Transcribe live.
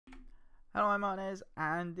Hello, I'm Martinez,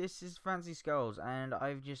 and this is Fancy Skulls, and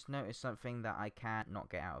I've just noticed something that I can't not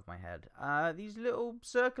get out of my head. These little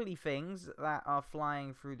circly things that are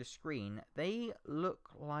flying through the screen, they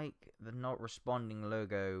look like the not responding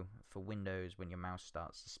logo for Windows when your mouse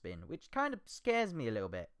starts to spin, which kind of scares me a little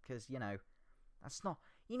bit, because, you know, that's not...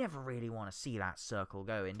 You never really want to see that circle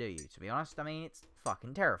going, do you, to be honest? I mean, it's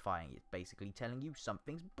fucking terrifying. It's basically telling you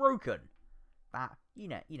something's broken. That you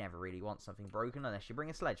never really want something broken unless you bring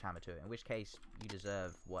a sledgehammer to it, in which case you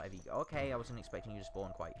deserve whatever you... Okay, I wasn't expecting you to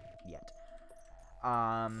spawn quite yet.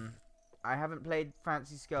 I haven't played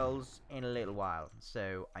Fancy Skulls in a little while,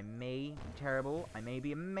 so I may be terrible, I may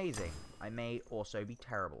be amazing, I may also be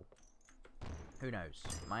terrible. Who knows?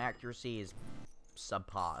 My accuracy is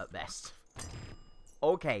subpar at best.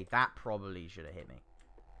 Okay, that probably should have hit me.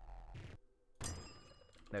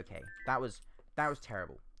 Okay, that was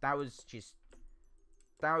terrible. That was just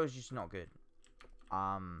not good.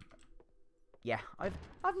 Yeah, I've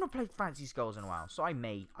not played Fancy Skulls in a while, so I'm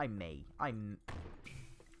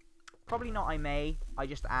probably not. I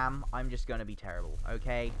just am. I'm just gonna be terrible.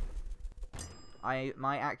 Okay.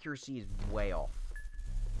 My accuracy is way off.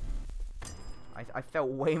 I felt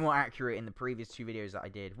way more accurate in the previous two videos that I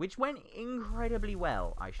did, which went incredibly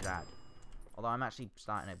well, I should add. Although I'm actually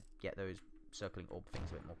starting to get those circling orb things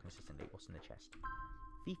a bit more consistently. What's in the chest?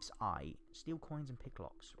 Thief's Eye, steal coins and pick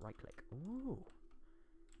locks. Right click. Ooh.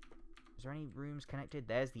 Is there any rooms connected?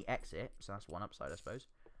 There's the exit, so that's one upside, I suppose.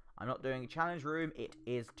 I'm not doing a challenge room. It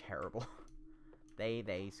is terrible.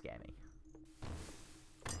 They scare me.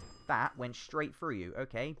 That went straight through you.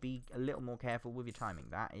 Okay, be a little more careful with your timing.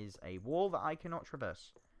 That is a wall that I cannot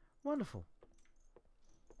traverse. Wonderful.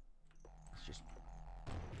 Let's just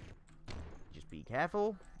be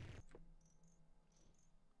careful.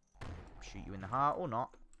 Shoot you in the heart or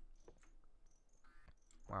not.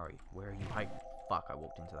 Where are you? Where are you? Fuck, I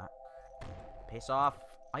walked into that. Piss off.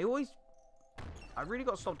 I really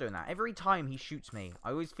got to stop doing that. Every time he shoots me,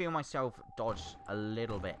 I always feel myself dodge a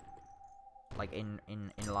little bit. Like in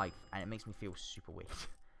life. And it makes me feel super weird.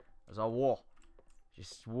 I was like, whoa.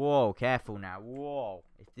 Just, whoa, careful now. Whoa.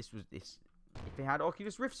 If it had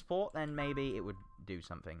Oculus Rift support, then maybe it would do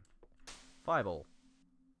something. Fireball.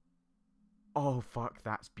 Oh, fuck,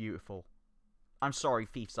 that's beautiful. I'm sorry,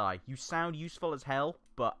 Thief's Eye. You sound useful as hell,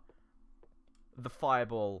 but the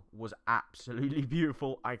fireball was absolutely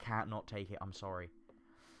beautiful. I can't not take it. I'm sorry.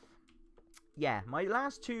 Yeah, my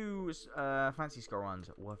last two Fancy Skull runs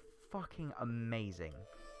were fucking amazing.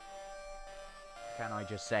 Can I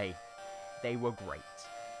just say, they were great.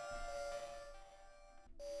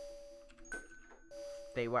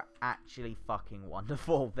 They were actually fucking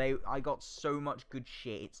wonderful. I got so much good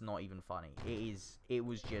shit, it's not even funny. It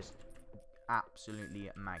was just absolutely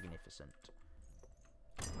magnificent.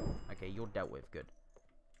 Okay, you're dealt with. Good.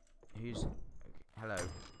 Who's... Okay, hello.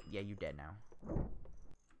 Yeah, you're dead now.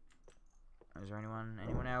 Is there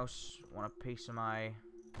anyone else want a piece of my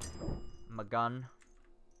gun?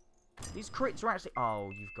 These crits are actually...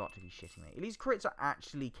 Oh, you've got to be shitting me. These crits are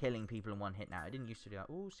actually killing people in one hit now. I didn't used to do that.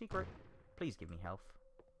 Ooh, secret. Please give me health.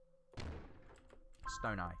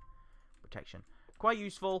 Stone Eye. Protection. Quite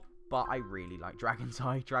useful, but I really like Dragon's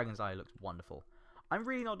Eye. Dragon's Eye looks wonderful. I'm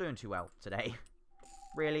really not doing too well today.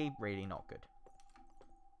 Really, really not good.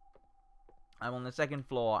 I'm on the second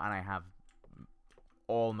floor and I have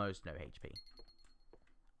almost no HP.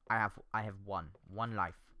 I have one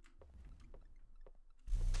life.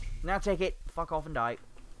 Now take it. Fuck off and die.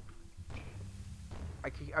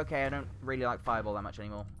 Okay, I don't really like Fireball that much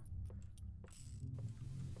anymore.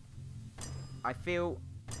 I feel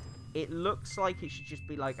it looks like it should just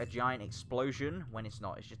be like a giant explosion when it's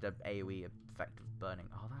not. It's just an AoE effect of burning.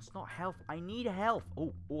 Oh, that's not health. I need health.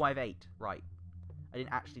 Oh, I've 8. Right. I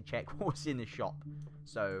didn't actually check what was in the shop.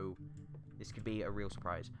 So, this could be a real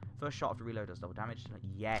surprise. First shot after reload does double damage.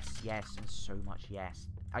 Yes, yes, and so much yes.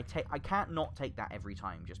 I can't not take that every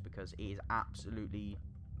time just because it is absolutely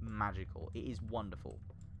magical. It is wonderful.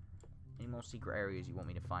 Any more secret areas you want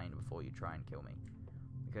me to find before you try and kill me?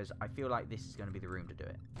 Because I feel like this is going to be the room to do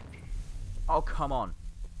it. Oh, come on.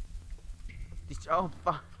 Oh,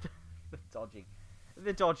 fuck. The dodging.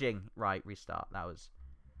 The dodging. Right, restart. That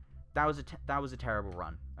was a terrible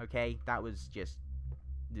run. Okay? That was just...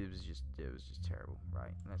 It was just terrible.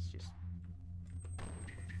 Right, let's just...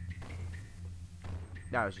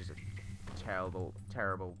 That was just a terrible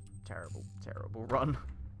run.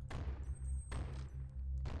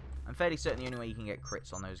 I'm fairly certain the only way you can get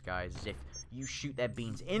crits on those guys is if you shoot their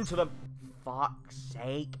beams into them. Fuck's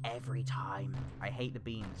sake, every time. I hate the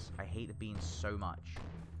beams. I hate the beams so much.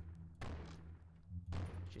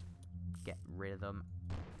 Just get rid of them.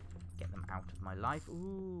 get them out of my life.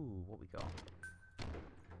 Ooh, what we got?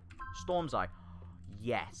 Storm's Eye.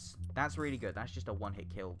 Yes, that's really good. That's just a one-hit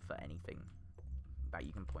kill for anything that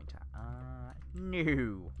you can point at.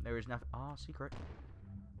 No. There is nothing. Ah, secret.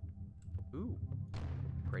 Ooh.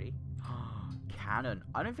 Pretty. Cannon.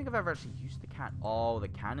 I don't think I've ever actually used the cannon. Oh, the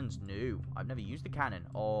cannon's new. I've never used the cannon.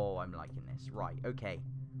 Oh, I'm liking this. Right, okay.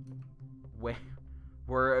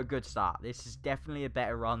 We're at a good start. This is definitely a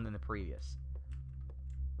better run than the previous.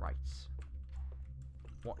 Right.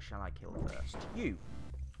 What shall I kill first? You.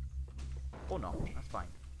 Or not. That's fine.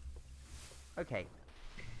 Okay.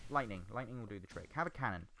 Lightning. Lightning will do the trick. Have a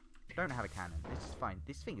cannon. Don't have a cannon. This is fine.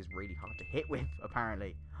 This thing is really hard to hit with,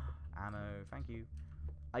 apparently. Ammo. Thank you.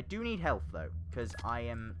 I do need health, though, because I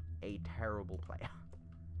am a terrible player.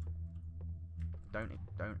 Don't.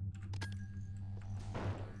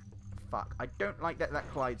 Fuck. I don't like that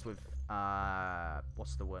collides with,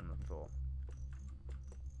 what's the word I'm looking for?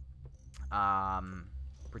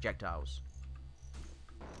 Projectiles.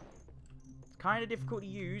 It's kind of difficult to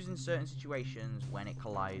use in certain situations when it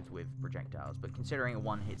collides with projectiles, but considering it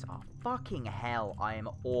one hits, oh, fucking hell, I am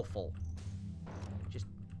awful. Just,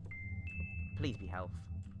 please be health.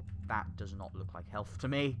 That does not look like health to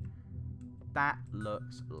me. That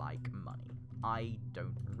looks like money. I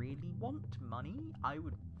don't really want money. I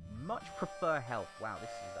would much prefer health. Wow, this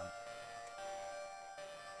is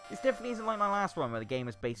this definitely isn't like my last one where the game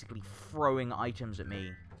was basically throwing items at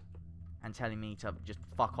me and telling me to just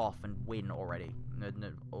fuck off and win already. No,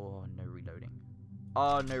 oh, no reloading.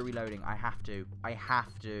 Oh, no reloading. I have to. I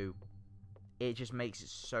have to. It just makes it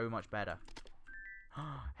so much better.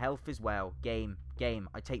 Health as well. Game.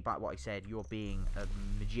 I take back what I said. You're being a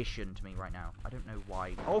magician to me right now. I don't know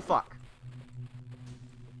why. Oh, fuck.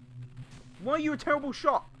 Why are you a terrible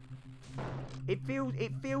shot? It feels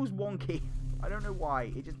wonky. I don't know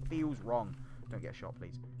why. It just feels wrong. Don't get a shot,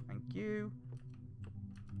 please. Thank you.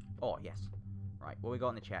 Oh, yes. Right, what we got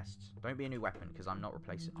in the chests? Don't be a new weapon, because I'm not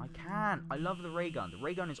replacing. I can. I love the ray gun. The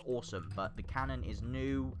ray gun is awesome, but the cannon is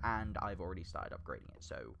new, and I've already started upgrading it,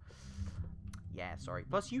 so... Yeah, sorry.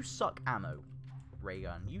 Plus, you suck ammo, ray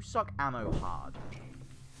gun. You suck ammo hard.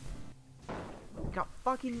 Got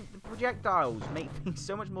fucking projectiles make things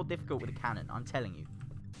so much more difficult with a cannon, I'm telling you.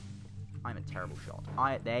 I'm a terrible shot.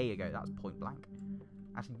 There you go, that was point blank.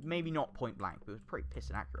 Actually, maybe not point blank, but it was pretty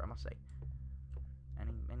pissing accurate, I must say.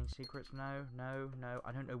 Any secrets? No.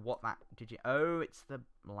 I don't know what that... Did you... Oh, it's the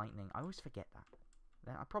lightning. I always forget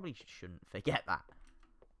that. I probably shouldn't forget that.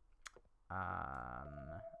 Do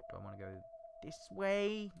I want to go this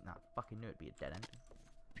way? No, I fucking knew it'd be a dead end.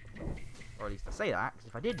 Or at least I say that, because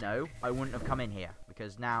if I did know, I wouldn't have come in here.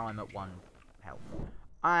 Because now I'm at 1 health.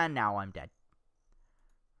 And now I'm dead.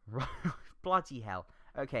 Bloody hell.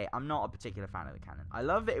 Okay, I'm not a particular fan of the cannon. I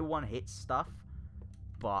love that it one-hits stuff,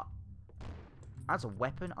 but as a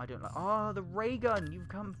weapon, I don't like... Oh, the ray gun! You've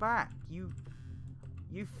come back! You've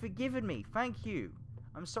forgiven me! Thank you!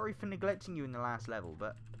 I'm sorry for neglecting you in the last level,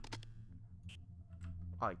 but...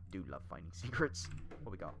 I do love finding secrets.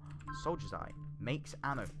 What we got? Soldier's Eye. Makes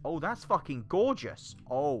ammo. Oh, that's fucking gorgeous!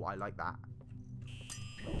 Oh, I like that.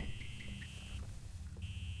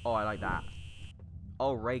 Oh, I like that.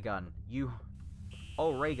 Oh, ray gun.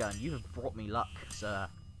 Oh, ray gun, you have brought me luck, sir.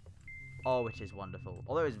 Oh, it is wonderful.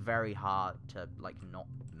 Although it's very hard to, like, not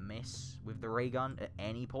miss with the ray gun at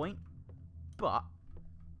any point. But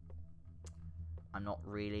I'm not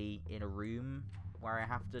really in a room where I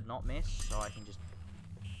have to not miss, so I can just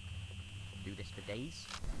do this for days.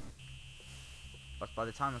 But by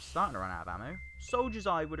the time I'm starting to run out of ammo, Soldier's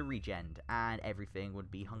Eye would have regened, and everything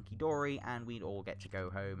would be hunky-dory, and we'd all get to go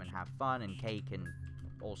home and have fun and cake and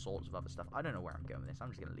all sorts of other stuff. I don't know where I'm going with this. I'm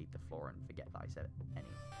just going to leave the floor and forget that I said any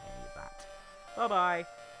of that. Bye-bye!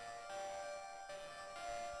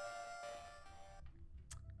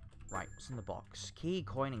 Right, what's in the box? Key,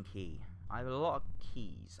 coin, and key. I have a lot of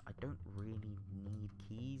keys. I don't really need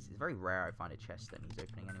keys. It's very rare I find a chest that needs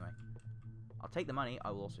opening anyway. I'll take the money.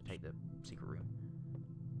 I will also take the secret room.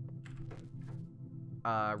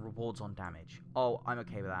 Rewards on damage. Oh, I'm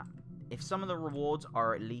okay with that. If some of the rewards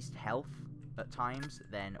are at least health at times,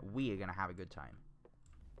 then we are going to have a good time.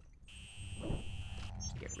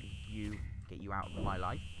 Just get rid of you. Get you out of my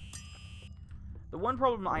life. The one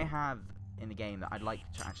problem I have in the game that I'd like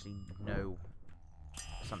to actually know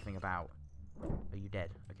something about... Are you dead?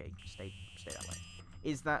 Okay, stay that way.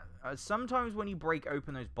 Is that sometimes when you break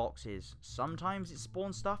open those boxes, sometimes it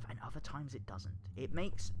spawns stuff and other times it doesn't. It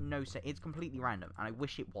makes no sense. It's completely random, and I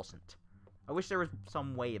wish it wasn't. I wish there was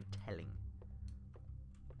some way of telling.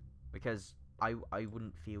 Because I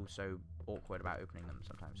wouldn't feel so awkward about opening them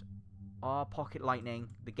sometimes. Oh, pocket lightning.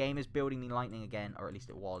 The game is building me lightning again, or at least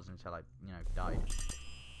it was until I, you know, died.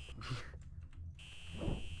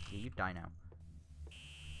 Yeah, you die now.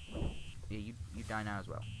 Yeah, you die now as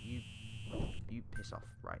well. You piss off.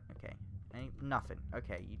 Right, okay. Nothing.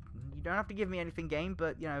 Okay, you don't have to give me anything, game,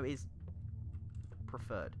 but, you know, is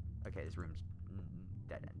preferred. Okay, this room's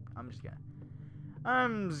dead end. I'm just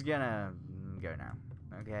gonna go now.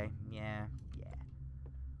 Okay, yeah.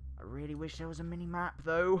 I really wish there was a mini-map,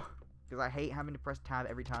 though, because I hate having to press tab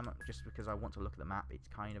every time just because I want to look at the map. It's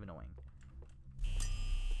kind of annoying.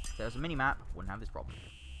 If there was a mini-map, wouldn't have this problem.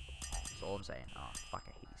 That's all I'm saying. Oh, fuck,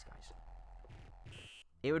 I hate these guys.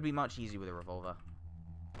 It would be much easier with a revolver.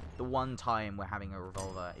 The one time where having a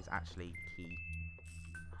revolver is actually key.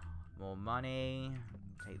 More money.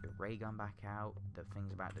 Take the ray gun back out. The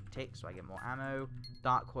thing's about to tick, so I get more ammo.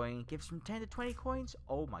 Dark coin. Gives from 10 to 20 coins.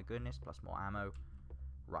 Oh my goodness. Plus more ammo.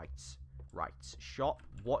 Right. Shop.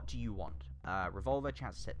 What do you want? Revolver.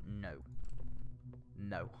 Chance set.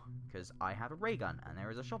 No. Because I have a ray gun. And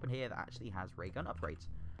there is a shop in here that actually has ray gun upgrades.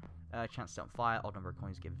 Chance to set on fire. Odd number of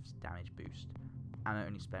coins gives damage boost. Ammo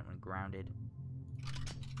only spent when grounded.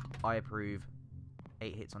 I approve.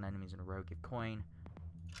 8 hits on enemies in a row give coin.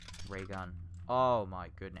 Ray gun. Oh my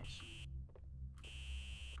goodness.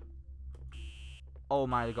 Oh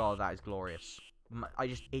my god, that is glorious.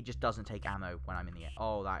 It just doesn't take ammo when I'm in the air.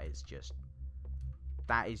 Oh, that is just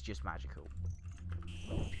magical.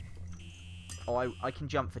 Oh, I can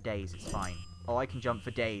jump for days, it's fine. Oh, I can jump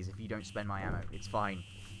for days if you don't spend my ammo. It's fine.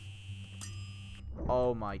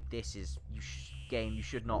 Oh my, this is... game, you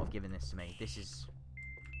should not have given this to me. This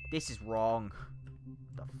is wrong.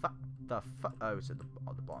 The fuck? Oh, it's at the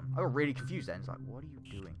bottom. I got really confused then. It's like, what are you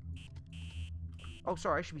doing? Oh,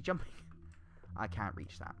 sorry, I should be jumping. I can't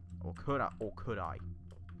reach that. Or could I?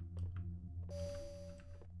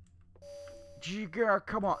 Jigga,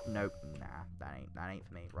 come on. Nope. Nah, that ain't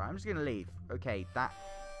for me. Right, I'm just gonna leave. Okay, that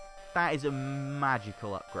is a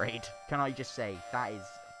magical upgrade. Can I just say, that is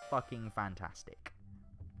fucking fantastic.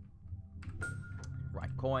 Right,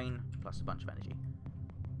 coin, plus a bunch of energy.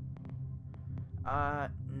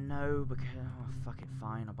 No, because... oh, fuck it,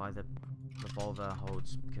 fine. I'll buy the revolver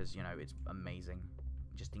holds, because, you know, it's amazing.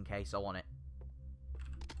 Just in case I want it.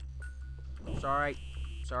 Sorry,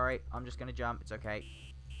 I'm just gonna jump, it's okay.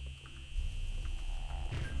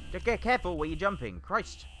 Just get careful where you're jumping,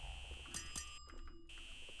 Christ!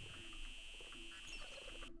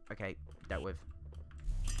 Okay, dealt with.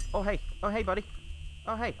 Oh hey buddy!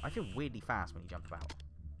 Oh hey, I feel weirdly fast when you jump about.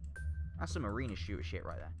 That's some arena shooter shit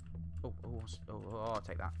right there. Oh, I'll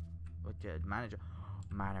take that. Manager.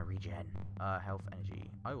 Mana regen. Health, energy.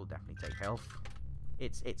 I will definitely take health.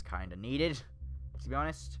 It's kind of needed, to be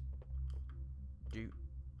honest.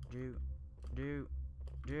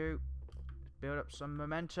 Build up some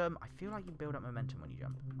momentum. I feel like you build up momentum when you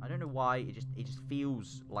jump. I don't know why. It just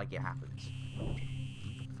feels like it happens.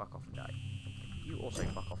 Fuck off and die. You also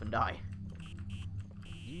fuck off and die.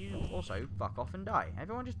 You also fuck off and die.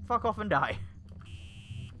 Everyone just fuck off and die.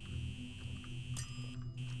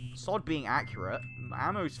 Sod being accurate.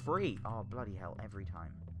 Ammo's free. Oh, bloody hell, every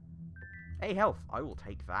time. Hey, health. I will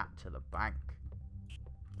take that to the bank.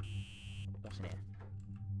 What's in here?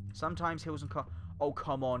 Sometimes hills and oh,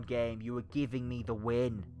 come on, game. You were giving me the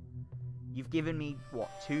win. You've given me,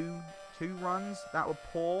 what, two runs that were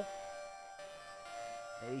poor?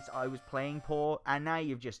 At least I was playing poor. And now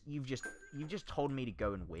you've just told me to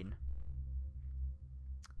go and win.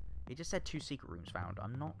 It just said 2 secret rooms found.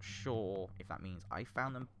 I'm not sure if that means I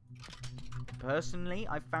found them. Personally,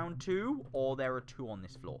 I found 2, or there are 2 on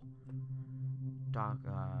this floor. Dark,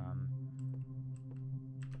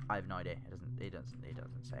 I have no idea. It doesn't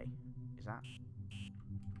say. Is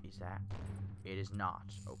that? It is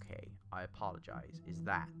not. Okay. I apologize. Is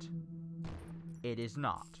that? It is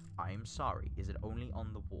not. I am sorry. Is it only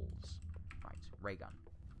on the walls? Right. Ray gun.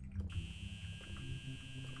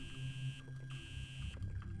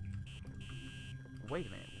 Wait a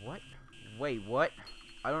minute. What? Wait, what?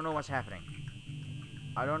 I don't know what's happening.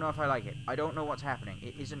 I don't know if I like it. I don't know what's happening.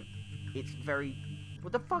 It isn't... It's very...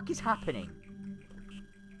 What the fuck is happening?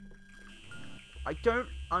 I don't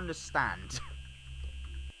understand.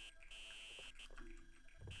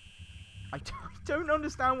 I don't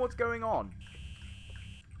understand what's going on.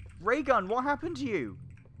 Raygun, what happened to you?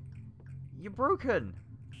 You're broken.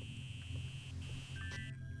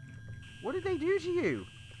 What did they do to you?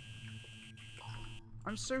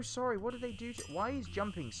 I'm so sorry. What did they do to... Why is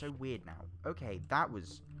jumping so weird now? Okay, that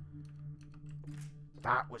was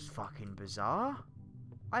fucking bizarre.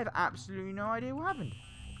 I have absolutely no idea what happened.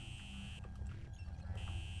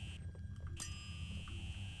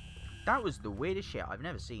 That was the weirdest shit I've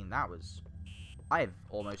never seen. That was... I have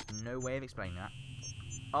almost no way of explaining that.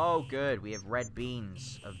 Oh, good. We have red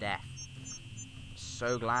beans of death.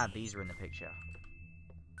 So glad these are in the picture.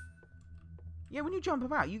 Yeah, when you jump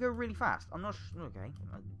about, you go really fast. I'm not sure. Okay,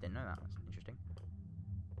 I didn't know that. That's interesting.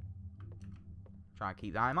 Try and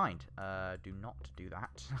keep that in mind. Do not do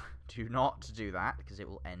that. Do not do that, because it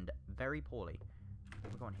will end very poorly.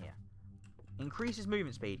 We're going here. Increases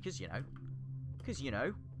movement speed, because you know. Because you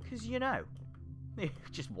know. Because you know. It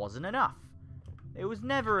just wasn't enough. It was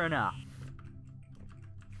never enough.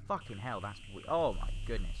 Fucking hell, that's weird. Oh my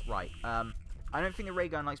goodness. Right. I don't think the ray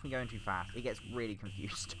gun likes me going too fast. It gets really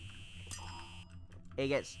confused. It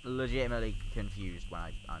gets legitimately confused when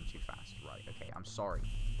I'm too fast. Right, okay, I'm sorry.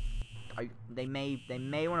 They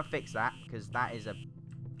may want to fix that, because that is a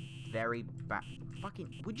very bad...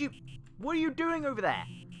 Fucking... Would you... What are you doing over there?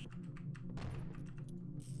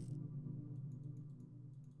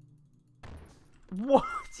 What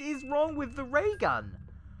is wrong with the ray gun?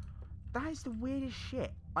 That is the weirdest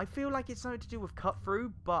shit. I feel like it's something to do with cut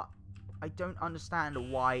through, but I don't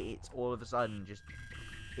understand why it's all of a sudden just...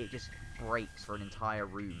 It just breaks for an entire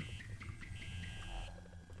room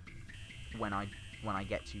when I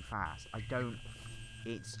get too fast. I don't...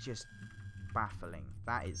 It's just baffling.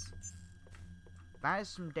 That is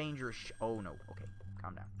some dangerous oh no. Okay,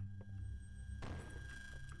 calm down.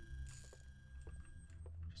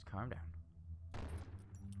 Just calm down.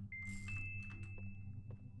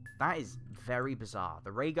 That is very bizarre.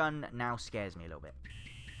 The ray gun now scares me a little bit,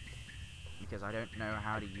 because I don't know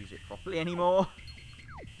how to use it properly anymore.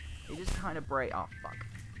 It just kind of break. Oh, fuck.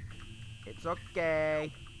 It's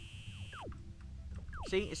okay.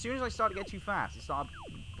 See, as soon as I start to get too fast, it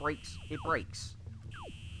breaks. It breaks.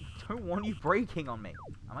 I don't want you braking on me.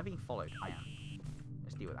 Am I being followed? I am.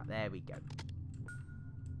 Let's deal with that. There we go.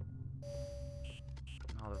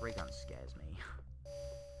 Oh, the ray gun scares me.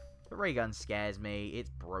 The ray gun scares me. It's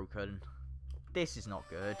broken. This is not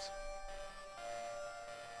good.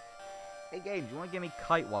 Hey, game, do you want to give me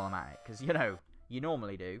kite while I'm at it? Because, you know... You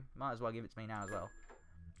normally do. Might as well give it to me now as well.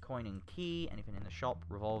 Coin and key. Anything in the shop.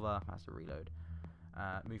 Revolver. Faster reload.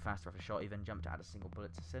 Move faster off a shot. Even jump to add a single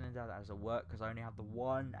bullet to cylinder. That doesn't work because I only have the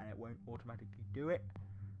one and it won't automatically do it.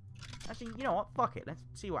 Actually, you know what? Fuck it. Let's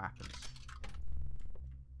see what happens.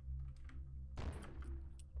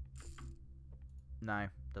 No.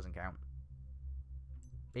 Doesn't count.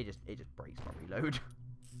 It just breaks my reload.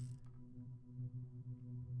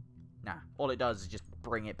 Nah. All it does is just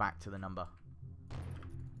bring it back to the number.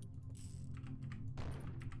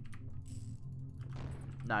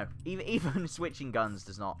 No, even switching guns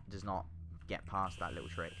does not get past that little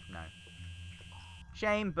trick. No.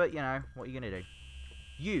 Shame, but you know what are you gonna do?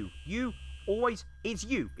 You always. It's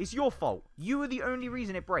you. It's your fault. You are the only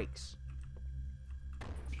reason it breaks.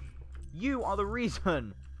 You are the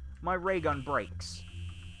reason my ray gun breaks.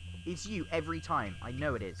 It's you every time. I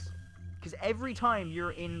know it is, because every time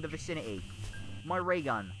you're in the vicinity, my ray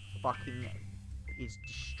gun fucking is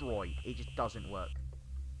destroyed. It just doesn't work.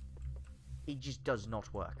 It just does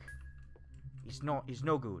not work. It's no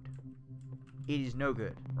good. It is no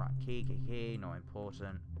good. Right, key, not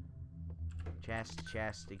important.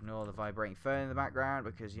 Chest, ignore the vibrating phone in the background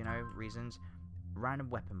because, you know, reasons. Random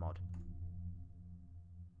weapon mod.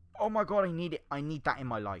 Oh my god, I need it. I need that in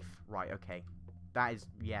my life. Right, okay. That is,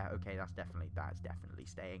 yeah, okay, that's definitely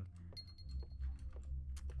staying.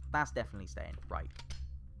 That's definitely staying. Right.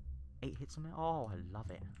 8 hits on it. Oh, I love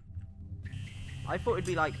it. I thought it'd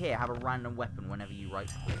be like, here, have a random weapon whenever you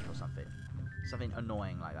right click or something. Something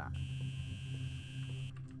annoying like that.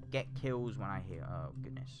 Get kills when I hear. Oh,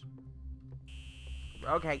 goodness.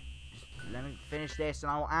 Okay. Just let me finish this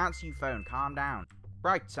and I'll answer you, phone. Calm down.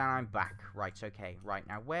 Right, and I'm back. Right, okay. Right,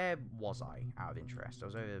 now where was I, out of interest? I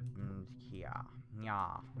was over here.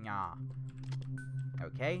 Nya.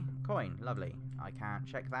 Okay, coin. Lovely. I can't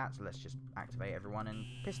check that, so let's just activate everyone and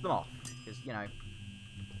piss them off. Because, you know...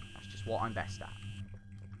 what I'm best at.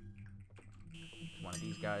 One of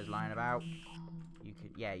these guys lying about. You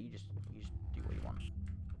could, yeah, you just do what you want.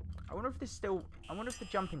 I wonder if the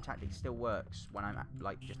jumping tactic still works when I'm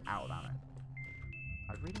like just out of ammo.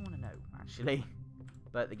 I really want to know, actually.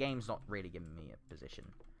 But the game's not really giving me a position.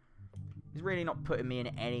 It's really not putting me in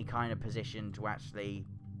any kind of position to actually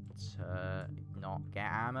not get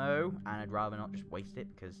ammo, and I'd rather not just waste it,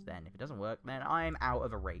 because then if it doesn't work, then I'm out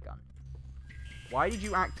of a ray gun. Why did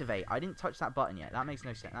you activate? I didn't touch that button yet. That makes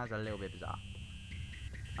no sense. That's a little bit bizarre.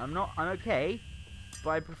 I'm okay, but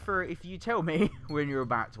I prefer if you tell me when you're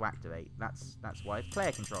about to activate. That's why it's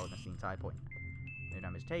player control. That's the entire point. No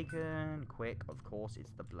damage taken. Quick, of course.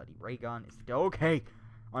 It's the bloody ray gun. It's the okay.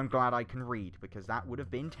 I'm glad I can read, because that would have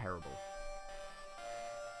been terrible.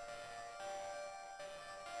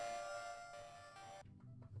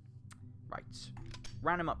 Right.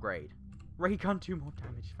 Random upgrade. Ray gun, 2 more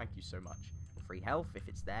damage. Thank you so much. Free health, if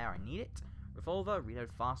it's there, I need it. Revolver,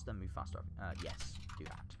 reload faster, move faster. Yes, do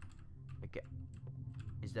that. Okay.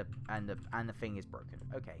 And the thing is broken.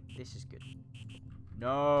 Okay, this is good.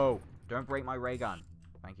 No! Don't break my ray gun.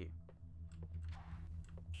 Thank you.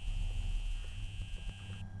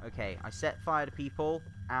 Okay, I set fire to people,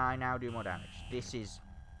 and I now do more damage. This is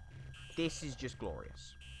just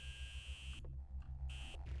glorious.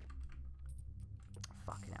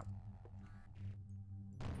 Fucking hell.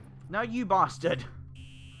 No, you bastard!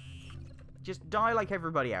 Just die like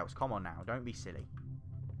everybody else. Come on now, don't be silly.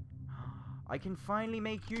 I can finally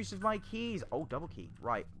make use of my keys. Oh, double key.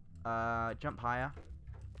 Right. Jump higher.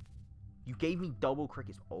 You gave me double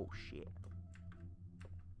crickets. Oh, shit.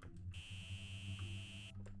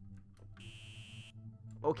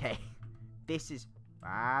 Okay. This is...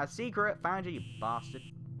 secret. Found you, you bastard.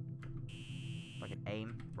 If I can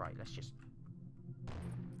aim. Right, let's just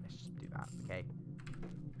do that, okay?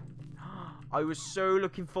 I was so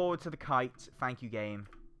looking forward to the kite. Thank you, game.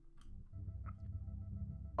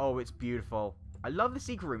 Oh, it's beautiful. I love the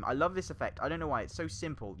secret room. I love this effect. I don't know why. It's so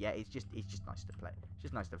simple. Yeah, it's just nice to play. It's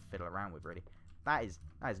just nice to fiddle around with, really. That is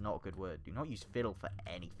not a good word. Do not use fiddle for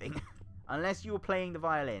anything. Unless you were playing the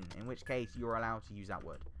violin, in which case you're allowed to use that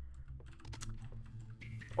word.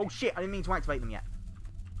 Oh, shit. I didn't mean to activate them yet.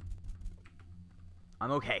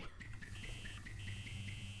 I'm okay.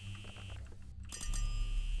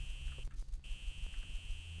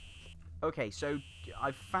 Okay, so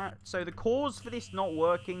I've found... So the cause for this not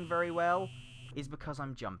working very well is because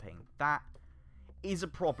I'm jumping. That is a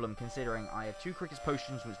problem, considering I have 2 Cricket's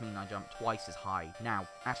potions, which mean I jump twice as high. Now,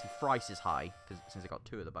 actually thrice as high, since I got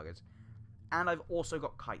 2 of the buggers. And I've also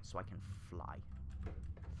got kites, so I can fly.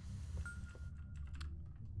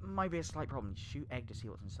 Might be a slight problem. Shoot egg to see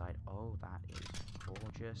what's inside. Oh, that is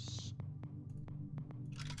gorgeous.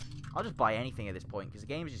 I'll just buy anything at this point, because the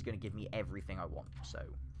game is just going to give me everything I want, so...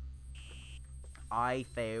 I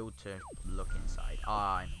failed to look inside.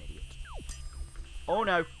 I'm an idiot. Oh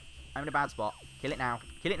no! I'm in a bad spot. Kill it now.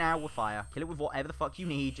 Kill it now with fire. Kill it with whatever the fuck you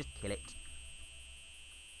need. Just kill it.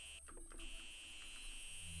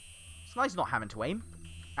 It's nice not having to aim.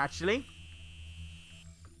 Actually.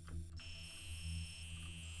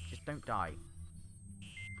 Just don't die.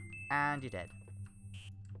 And you're dead.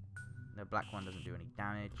 The black one doesn't do any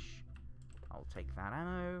damage. I'll take that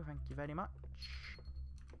ammo. Thank you very much.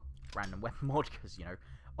 Random weapon mod, because, you know,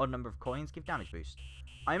 odd number of coins give damage boost.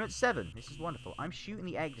 I'm at 7. This is wonderful. I'm shooting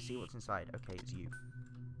the egg to see what's inside. Okay, it's you.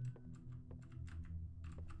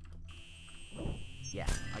 Yeah,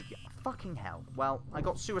 fucking hell. Well, I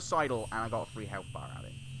got suicidal and I got a free health bar out of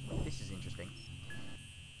it. This is interesting.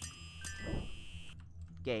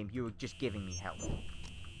 Game, you were just giving me health.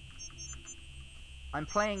 I'm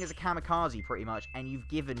playing as a kamikaze, pretty much, and you've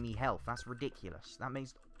given me health. That's ridiculous. That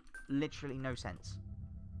makes literally no sense.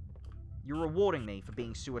 You're rewarding me for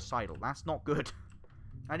being suicidal. That's not good.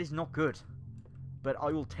 That is not good. But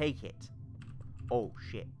I will take it. Oh,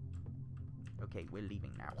 shit. Okay, we're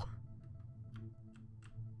leaving now.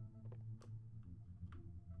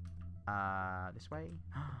 This way?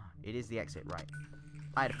 It is the exit, right.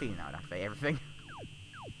 I had a feeling that would activate everything.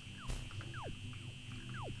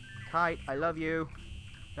 Kite, I love you.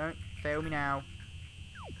 Don't fail me now.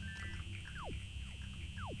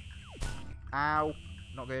 Ow.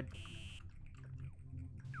 Not good.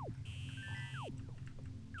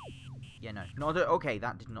 Yeah, no. Not okay,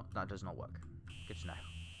 that does not work. Good to know.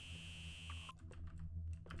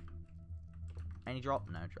 Any drop?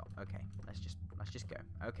 No drop. Okay, let's just go.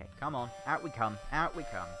 Okay, come on. Out we come. Out we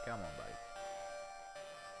come. Come on, buddy.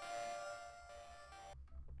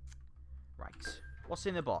 Right. What's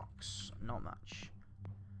in the box? Not much.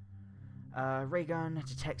 Ray gun,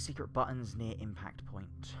 detect secret buttons near impact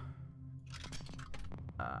point.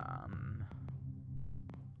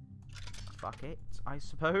 Fuck it, I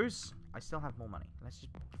suppose. I still have more money. Let's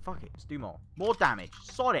just... Fuck it, let's do more. More damage.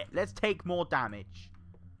 Sod it. Let's take more damage.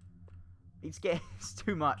 It's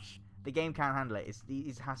too much. The game can't handle it.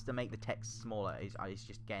 It has to make the text smaller. It's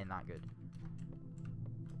just getting that good.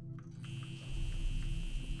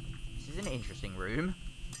 This is an interesting room.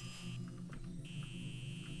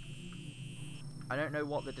 I don't know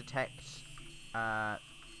what the detect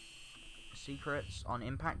secrets on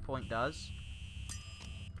impact point does.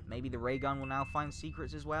 Maybe the ray gun will now find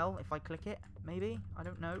secrets as well if I click it. Maybe? I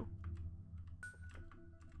don't know.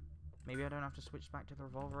 Maybe I don't have to switch back to the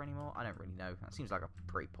revolver anymore. I don't really know. That seems like a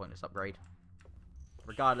pretty pointless upgrade.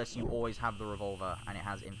 Regardless, you always have the revolver, and it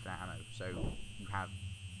has infinite ammo, so you have,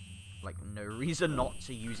 like, no reason not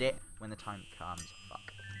to use it when the time comes.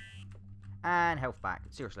 Fuck. And health back.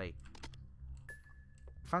 Seriously.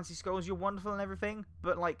 Fancy Skulls, you're wonderful and everything,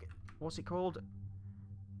 but, like, what's it called?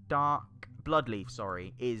 Dark Bloodleaf,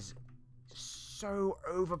 sorry, is so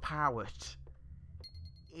overpowered.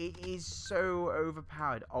 It is so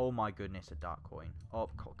overpowered. Oh my goodness, a dark coin. Oh,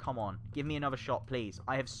 come on. Give me another shot, please.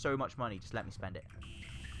 I have so much money. Just let me spend it.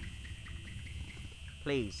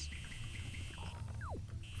 Please.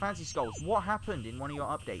 Fancy Skulls, what happened in one of your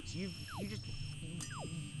updates? You've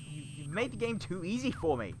made the game too easy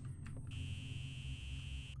for me.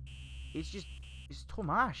 It's too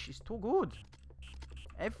much. It's too good.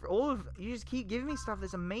 You just keep giving me stuff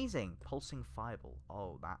that's amazing. Pulsing Fireball.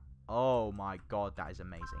 Oh my god, that is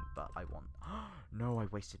amazing. But I want... No, I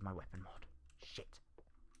wasted my weapon mod. Shit.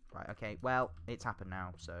 Right, okay. Well, it's happened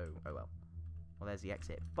now, so... Oh well. Well, there's the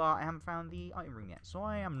exit. But I haven't found the item room yet, so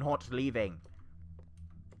I am not leaving.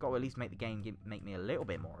 Got to at least make the game make me a little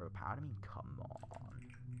bit more overpowered. I mean, come on.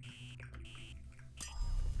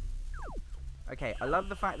 Okay, I love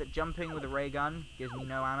the fact that jumping with a ray gun gives me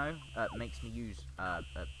no ammo. Makes me use a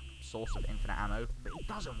source of infinite ammo. But it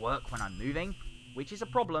doesn't work when I'm moving. Which is a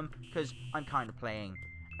problem, because I'm kind of playing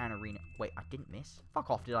an arena... Wait, I didn't miss? Fuck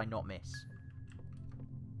off, did I not miss?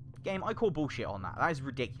 Game, I call bullshit on that. That is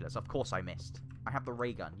ridiculous. Of course I missed. I have the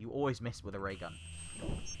ray gun. You always miss with a ray gun.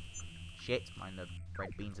 Shit, mind the red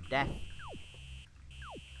beans of death.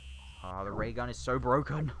 Ah, the ray gun is so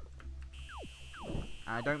broken. And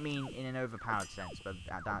I don't mean in an overpowered sense, but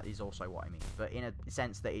that is also what I mean. But in a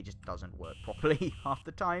sense that it just doesn't work properly half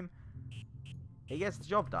the time. It gets the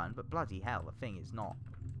job done, but bloody hell, the thing is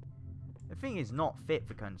not fit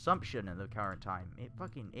for consumption at the current time.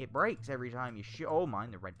 It breaks every time you shoot. Oh,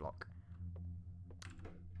 mind the red block.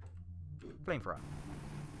 Flamethrower.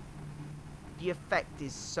 The effect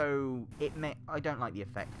is so... I don't like the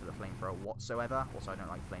effect for the flamethrower whatsoever. Also, I don't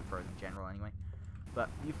like flamethrowers in general anyway. But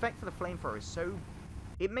the effect for the flamethrower is so...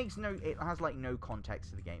 It has, like, no context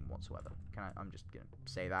to the game whatsoever. I'm just gonna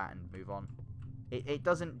say that and move on. It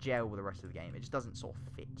doesn't gel with the rest of the game. It just doesn't sort of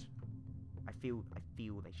fit. I feel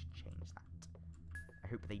they should change that. I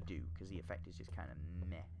hope they do, because the effect is just kind of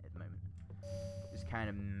meh at the moment. It's kind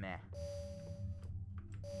of meh.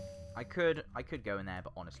 I could go in there,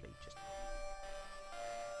 but honestly, just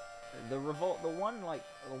the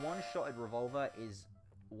one-shotted revolver is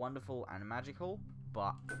wonderful and magical,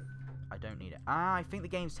 but I don't need it. Ah, I think the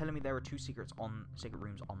game's telling me there are 2 secret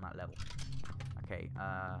rooms on that level. Okay,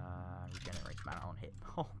 regenerates mana on hit.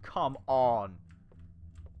 Oh, come on.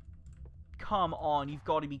 Come on, you've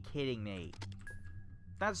got to be kidding me.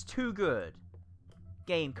 That's too good.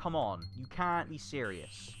 Game, come on. You can't be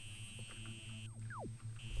serious.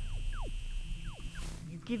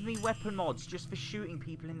 You give me weapon mods just for shooting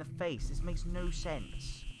people in the face. This makes no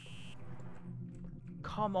sense.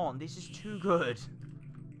 Come on, this is too good.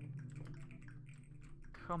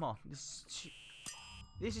 Come on, this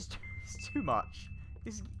is too much.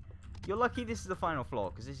 You're lucky this is the final floor,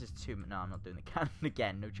 because this is too... No, I'm not doing the cannon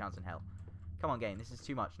again. No chance in hell. Come on, game. This is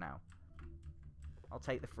too much now. I'll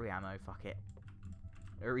take the free ammo. Fuck it.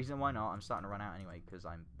 No reason why not. I'm starting to run out anyway, because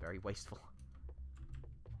I'm very wasteful.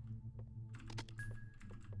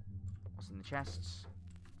 What's in the chests?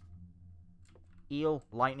 Eel,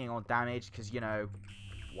 lightning or damage, because, you know,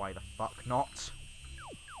 why the fuck not?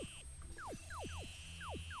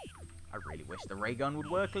 I really wish the ray gun would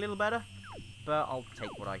work a little better. But I'll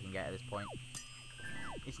take what I can get at this point.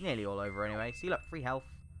 It's nearly all over anyway. See, look, free health.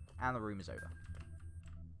 And the room is over.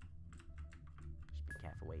 Just be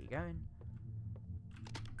careful where you're going.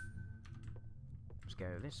 Let's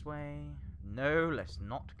go this way. No, let's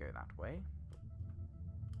not go that way.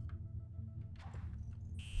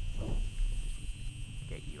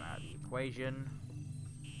 Get you out of the equation.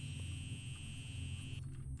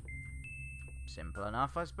 Simple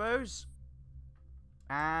enough, I suppose.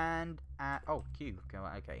 And... oh, Q. Okay,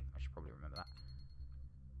 I should probably remember that.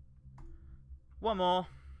 One more.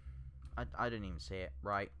 I didn't even see it.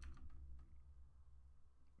 Right.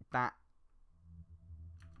 That.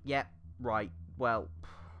 Yep, right. Well.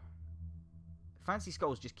 Fancy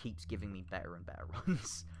Skulls just keeps giving me better and better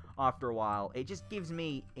runs. After a while. It just gives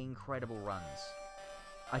me incredible runs.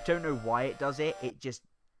 I don't know why it does it. It just...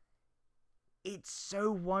 It's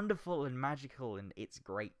so wonderful and magical, and it's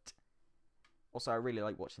great. Also, I really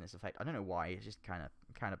like watching this effect. I don't know why. It's just kind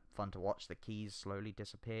of fun to watch the keys slowly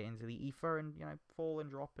disappear into the ether and, you know, fall and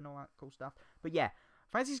drop and all that cool stuff. But yeah,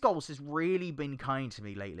 Fancy Skulls has really been kind to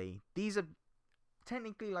me lately. These are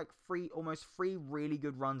technically like almost three really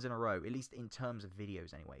good runs in a row, at least in terms of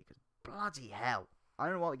videos anyway. Because bloody hell, I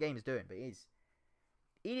don't know what the game is doing, but it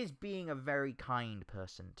is being a very kind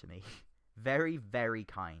person to me. Very, very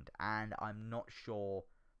kind. And I'm not sure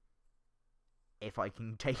if I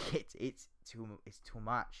can take it. It's too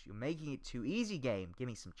much. You're making it too easy, game. Give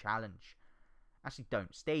me some challenge. Actually,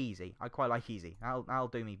 don't. Stay easy. I quite like easy. That'll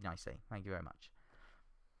do me nicely. Thank you very much.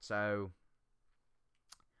 So,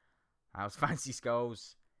 how's Fantasy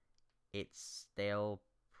Skulls? It's still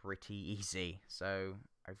pretty easy. So,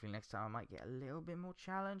 hopefully next time I might get a little bit more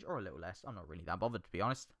challenge. Or a little less. I'm not really that bothered, to be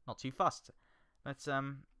honest. Not too fussed. But,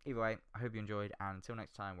 either way, I hope you enjoyed. And until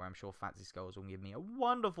next time, where I'm sure Fantasy Skulls will give me a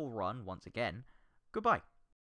wonderful run once again. Goodbye.